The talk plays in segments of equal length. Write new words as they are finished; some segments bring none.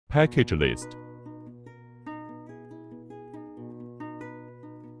Package list.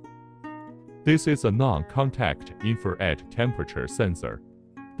 This is a non-contact infrared temperature sensor.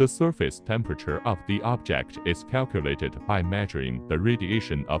 The surface temperature of the object is calculated by measuring the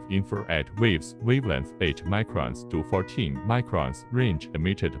radiation of infrared waves wavelength 8 microns to 14 microns range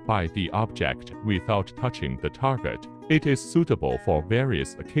emitted by the object without touching the target. It is suitable for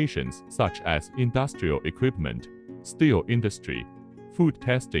various occasions such as industrial equipment, steel industry, food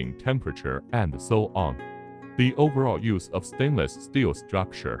testing temperature, and so on. The overall use of stainless steel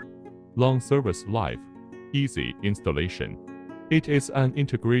structure. Long service life. Easy installation. It is an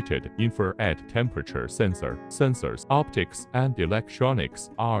integrated infrared temperature sensor. Sensors, optics, and electronics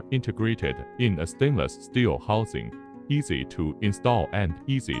are integrated in a stainless steel housing, easy to install and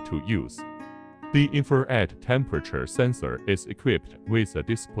easy to use. The infrared temperature sensor is equipped with a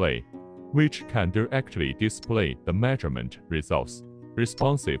display, which can directly display the measurement results,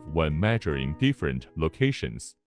 responsive when measuring different locations.